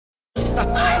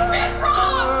I've been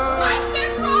wrong! I've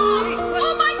been wrong!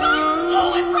 Oh my god!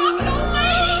 Oh, it's wrong with old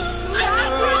lady! I'm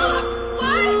not wrong!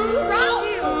 What?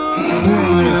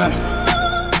 Wrong?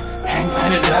 Hang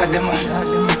on the dog, them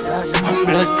I'm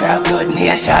blood crab, blood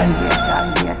nation.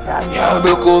 Yo,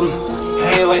 Brooklyn,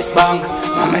 hey, West Bank.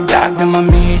 I'm a dog, them a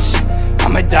Meesssh.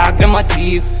 I'm a dog, them a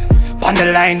thief. On the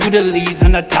line with the leads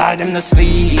and I tell them to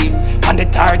sleep. On the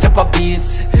target up a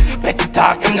piece. Petty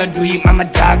talk, them no dream. I'm a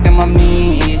dog, them a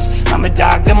Meesssh. I'm a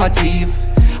dog, them a thief.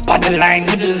 On the line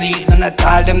with the leads and I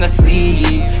tell them to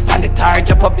sleep. On the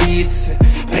target up a piece.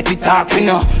 Petty talk, we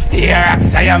know the air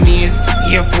Siamese.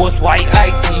 Air Force white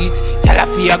like teeth.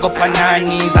 Calafia go on her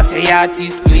knees. I say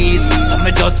artist please. So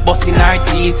me just busting her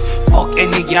teeth. Fuck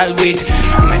any girl with.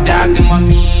 I'm a dog, them a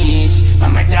Meesssh.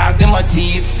 I'm a dog, them a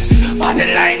thief. On the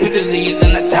line with the leads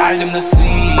and I tell them to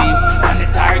sleep. On the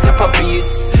target up a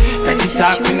piece. Petty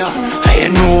talk, you know. I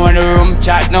know on the room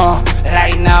chat now.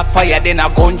 Line a fire, then a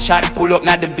gunshot. Pull up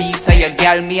now the beast, say a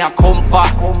girl me a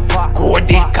comfort. Code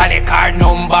it, call a car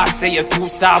number. Say you too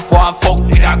soft, one fuck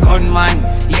with a gunman.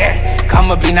 Yeah,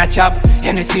 come up in a chop.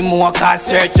 You know see more car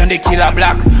search on the killer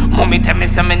block. Mommy tell me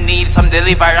some need some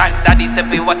deliverance. Daddy say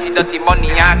we watch it dirty money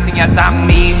and sing a song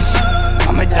Meesssh.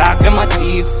 I'm a dog, them a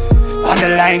thief. On the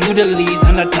line with the leads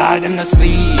and I tell them to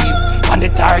sleep. On the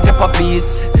target up a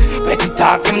piece. Petty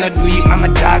talk, them no dream. I'm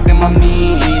a dog, them a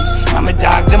Meesssh. I'm a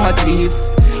dog, them a thief.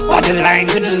 On the line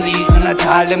with the leads and I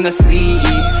tell them to sleep.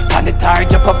 On the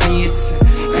target up a piece.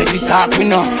 Petty talk, we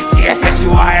know. See, I say she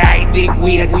alright, big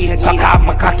weird. Suck off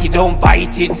my cocky, don't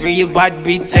bite it. Real bad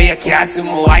bitch, so you can't see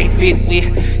my wife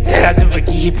it. Tell us if we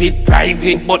keep it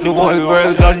private, but the whole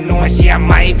world don't know she a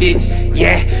my bitch.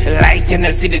 Yeah, like you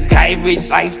know, see the guy rich.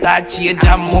 Lifestyle change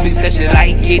and movie say she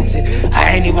like it.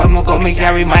 I ain't even gonna me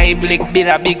carry my blick. Build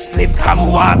a big split, come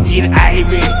who I feel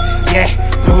irate.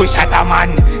 Yeah, me wish at a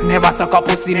man. Never suck a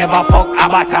pussy, never fuck a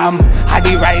bottom. Had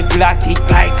the rifle a kick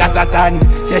like a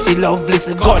Satan. Say she love bliss,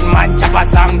 gunman, chop a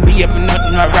song. Baby,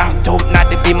 nothing wrong, top not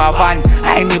the be my van.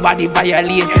 Anybody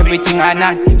violate everything I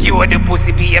not. You are the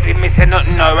pussy, baby, me say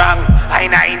nothing wrong. I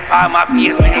not inform my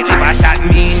face, me they never shot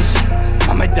Meesssh.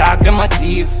 I'm a dog, them a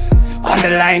thief. On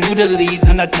the line with the leads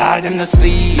and I tell them to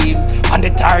sleep. On the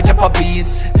target up a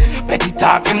piece. Petty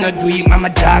talk, them no dream. I'm a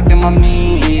dog, them a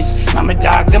Meesssh. I'm a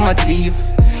dog, them a thief.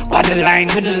 On the line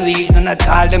with the leads and I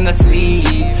tell them to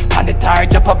sleep. On the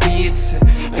target up a piece.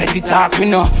 Petty talk, we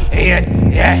know. Yeah.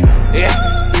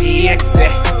 CX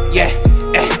there, yeah.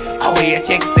 Away your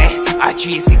check say. I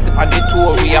 360 on the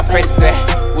tour, we a press say.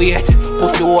 Wait,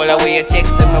 pussy all away your check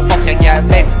say. Me fuck your girl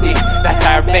bestie, that's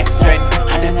our best friend.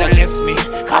 And then they left me,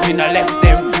 cause me no left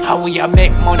them. How we a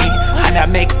make money, and I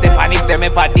make step. And if them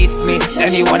ever diss me,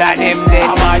 any one of them dead.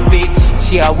 I'm a bitch.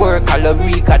 She a work, all a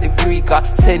Rika, the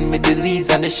freaker. Send me the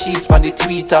leads and the sheets on the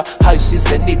Twitter. How she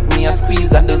send it, me a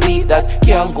squeeze and delete that.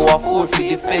 Can't go afford for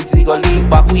the feds, they go leave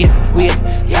back. Wait,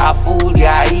 ya fool,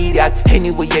 ya idiot.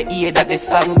 Anyway you hear that, they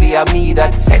slang they a me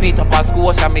that. Send it up a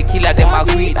squash and me killer, them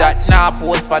agree that. Now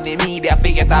post on the media,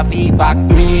 figure that feedback.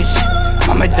 Meesssh,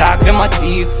 I'm a dog, them a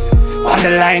thief. On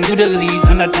the line with the leads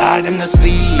and I tell them to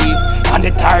sleep. On the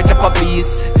target up a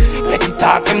piece. Petty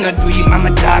talk, them no dream. I'm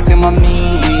a dog, them a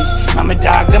Meesssh. I'm a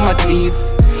dog, them a thief.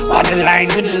 On the line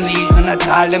with the leads and I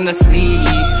tell them to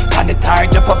sleep. On the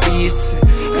target up a piece.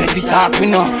 Petty talk, we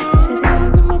know.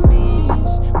 I'm a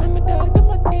Meesssh. I'm a dog, them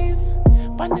a thief.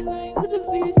 On the line with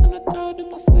the leads and I tell them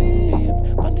to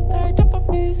sleep. On the target up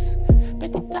a piece.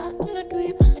 Petty talk, them no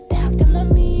dream. I'm a dog, them a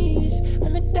Meesssh.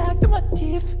 I'm a dog, them a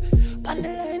thief. On the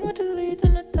line with the leads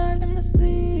and I tell them to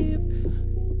sleep.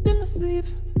 Them to sleep.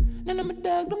 Then I'm a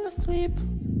dog, them to sleep.